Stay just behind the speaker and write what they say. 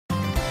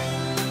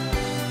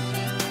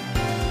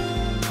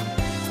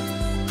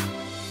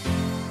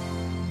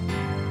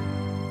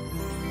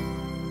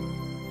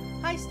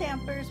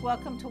Stampers,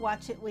 welcome to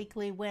Watch It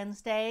Weekly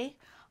Wednesday.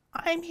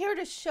 I'm here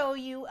to show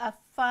you a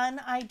fun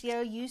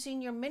idea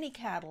using your mini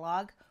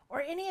catalog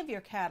or any of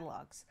your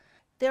catalogs.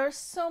 There are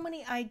so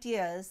many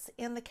ideas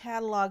in the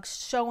catalog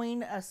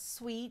showing a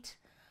suite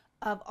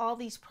of all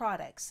these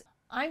products.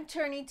 I'm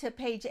turning to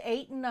page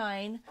 8 and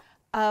 9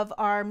 of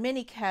our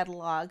mini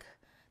catalog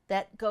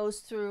that goes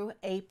through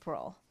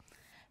April.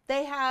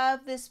 They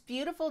have this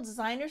beautiful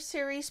designer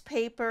series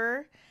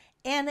paper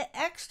and an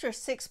extra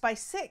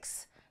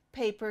 6x6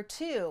 paper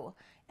too.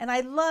 And I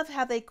love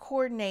how they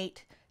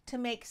coordinate to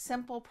make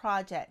simple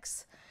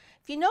projects.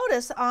 If you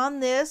notice on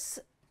this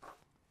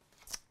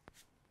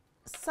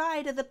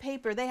side of the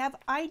paper, they have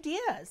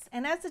ideas.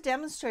 And as a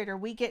demonstrator,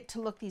 we get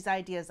to look these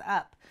ideas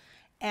up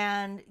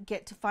and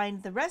get to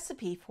find the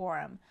recipe for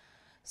them.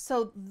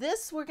 So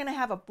this we're going to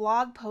have a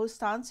blog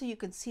post on so you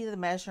can see the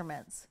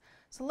measurements.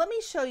 So let me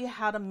show you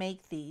how to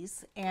make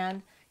these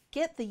and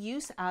get the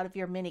use out of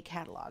your mini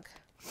catalog.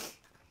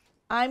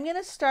 I'm going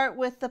to start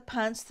with the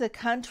punch, the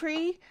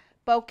Country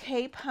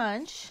Bouquet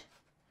Punch,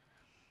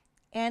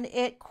 and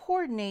it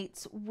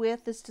coordinates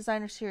with this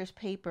designer series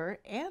paper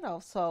and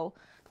also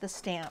the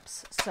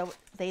stamps, so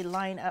they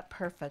line up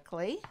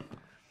perfectly.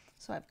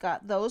 So I've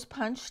got those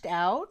punched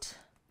out,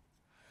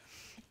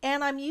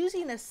 and I'm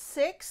using a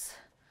 6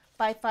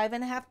 by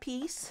 5.5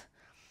 piece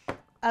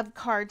of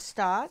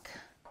cardstock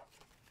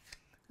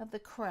of the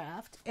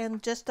craft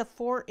and just a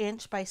 4"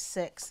 by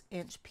 6"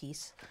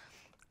 piece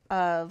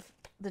of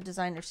the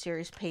designer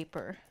series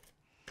paper.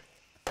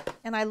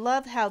 And I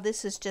love how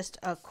this is just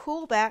a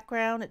cool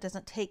background. It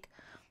doesn't take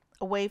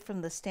away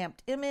from the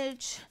stamped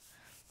image.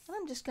 And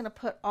I'm just going to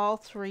put all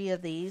 3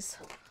 of these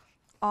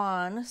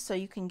on so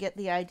you can get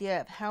the idea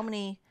of how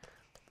many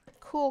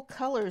cool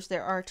colors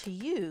there are to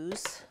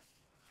use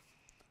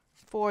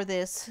for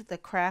this, the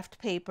craft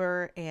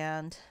paper,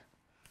 and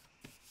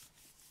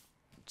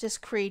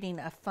just creating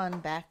a fun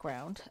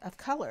background of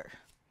color.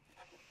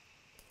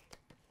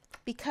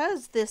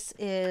 Because this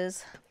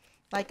is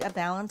like a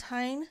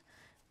Valentine,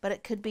 but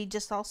it could be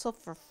just also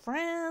for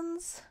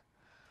friends.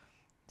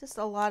 Just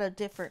a lot of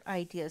different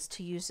ideas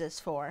to use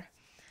this for.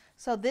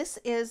 So this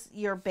is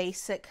your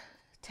basic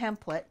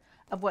template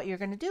of what you're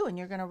going to do, and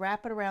you're going to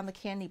wrap it around the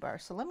candy bar.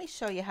 So let me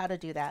show you how to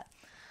do that.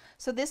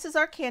 So this is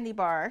our candy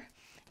bar,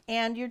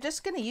 and you're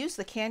just going to use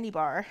the candy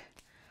bar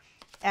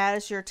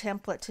as your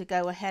template to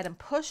go ahead and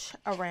push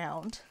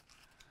around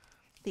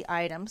the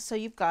item so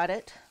you've got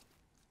it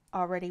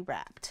already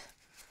wrapped.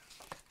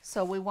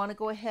 So we want to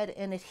go ahead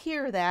and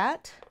adhere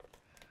that,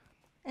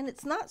 and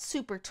it's not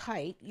super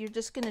tight. You're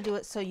just going to do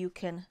it so you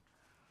can,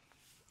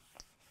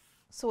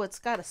 so it's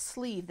got a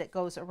sleeve that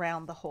goes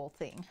around the whole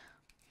thing,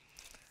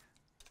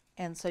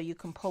 and so you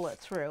can pull it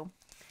through.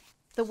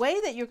 The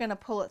way that you're going to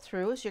pull it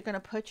through is you're going to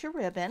put your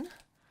ribbon,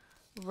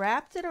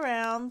 wrap it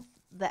around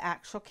the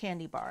actual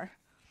candy bar,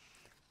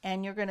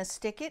 and you're going to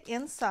stick it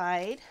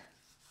inside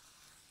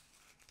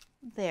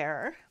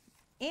there,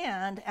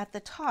 and at the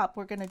top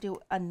we're going to do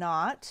a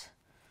knot,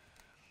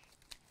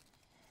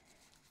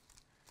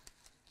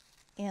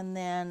 and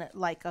then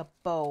like a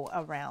bow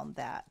around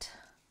that.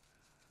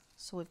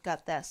 So we've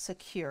got that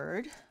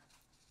secured.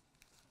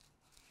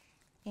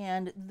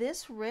 And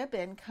this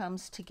ribbon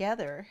comes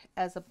together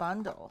as a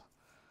bundle.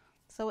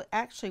 So it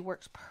actually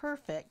works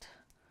perfect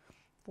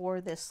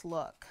for this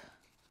look.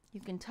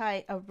 You can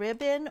tie a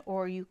ribbon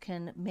or you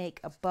can make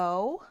a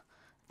bow.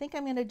 I think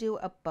I'm going to do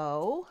a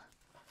bow.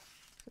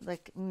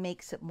 Like,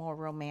 makes it more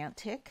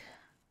romantic.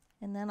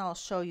 And then I'll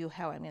show you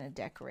how I'm going to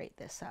decorate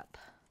this up.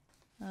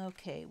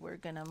 Okay, we're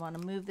going to want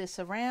to move this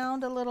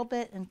around a little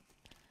bit and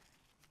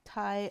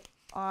tie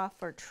off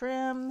or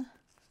trim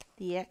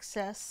the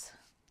excess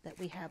that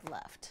we have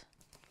left.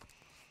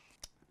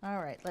 All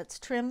right, let's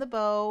trim the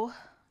bow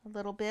a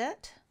little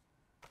bit.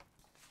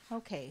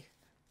 Okay,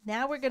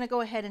 now we're going to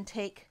go ahead and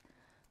take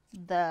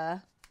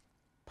the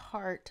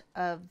part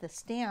of the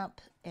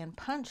stamp and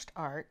punched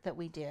art that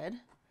we did,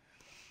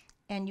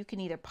 and you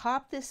can either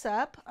pop this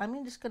up.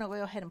 I'm just going to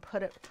go ahead and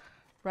put it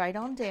right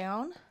on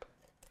down.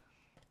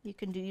 You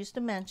can use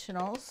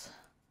dimensionals.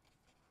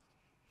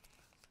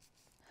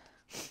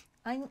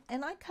 I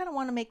kind of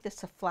want to make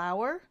this a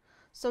flower.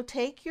 So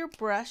take your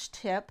brush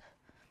tip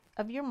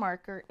of your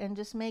marker and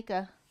just make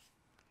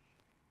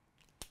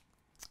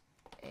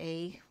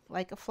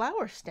like a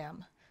flower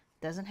stem.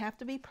 Doesn't have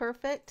to be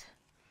perfect.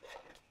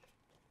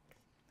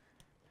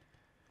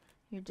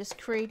 You're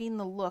just creating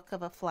the look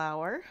of a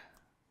flower.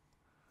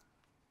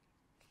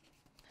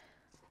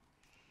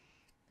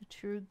 The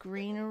true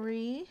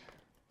greenery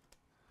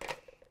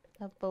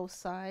of both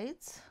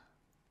sides.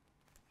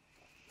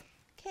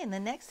 Okay, and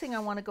the next thing I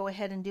want to go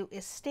ahead and do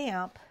is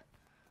stamp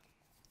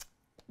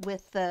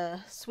with the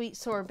Sweet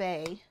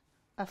Sorbet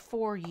a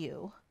For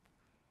You,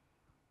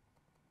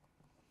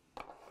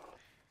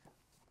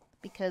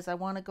 because I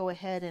want to go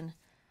ahead and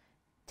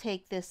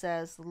take this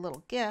as a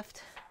little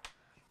gift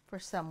for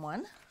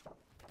someone.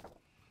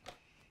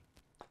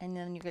 And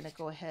then you're going to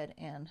go ahead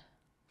and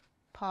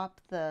pop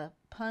the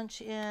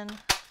punch in,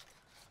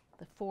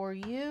 the For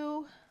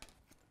You.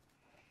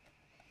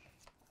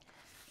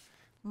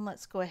 And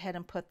let's go ahead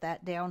and put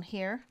that down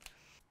here.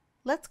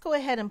 Let's go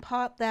ahead and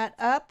pop that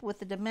up with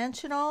the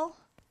dimensional,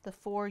 the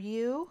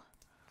 4U.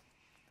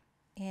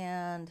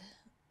 And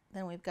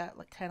then we've got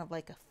kind of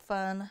like a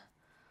fun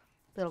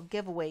little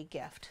giveaway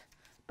gift.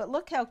 But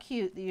look how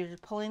cute that you're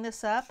just pulling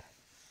this up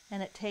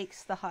and it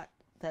takes the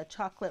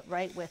chocolate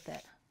right with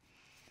it.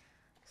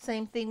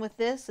 Same thing with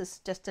this, it's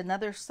just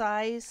another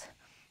size.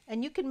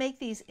 And you can make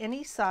these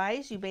any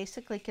size. You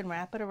basically can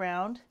wrap it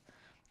around.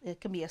 It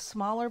can be a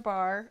smaller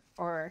bar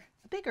or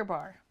a bigger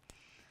bar.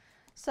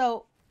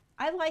 So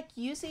I like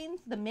using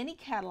the mini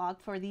catalog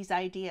for these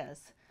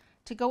ideas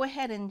to go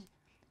ahead and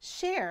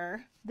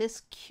share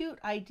this cute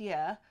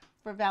idea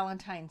for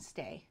Valentine's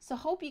Day. So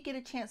hope you get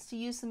a chance to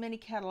use the mini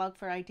catalog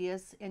for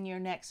ideas in your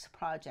next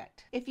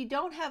project. If you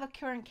don't have a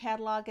current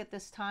catalog at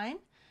this time,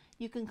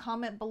 you can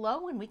comment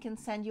below and we can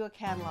send you a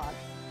catalog.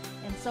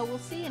 And so we'll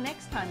see you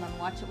next time on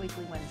Watch It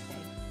Weekly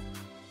Wednesday.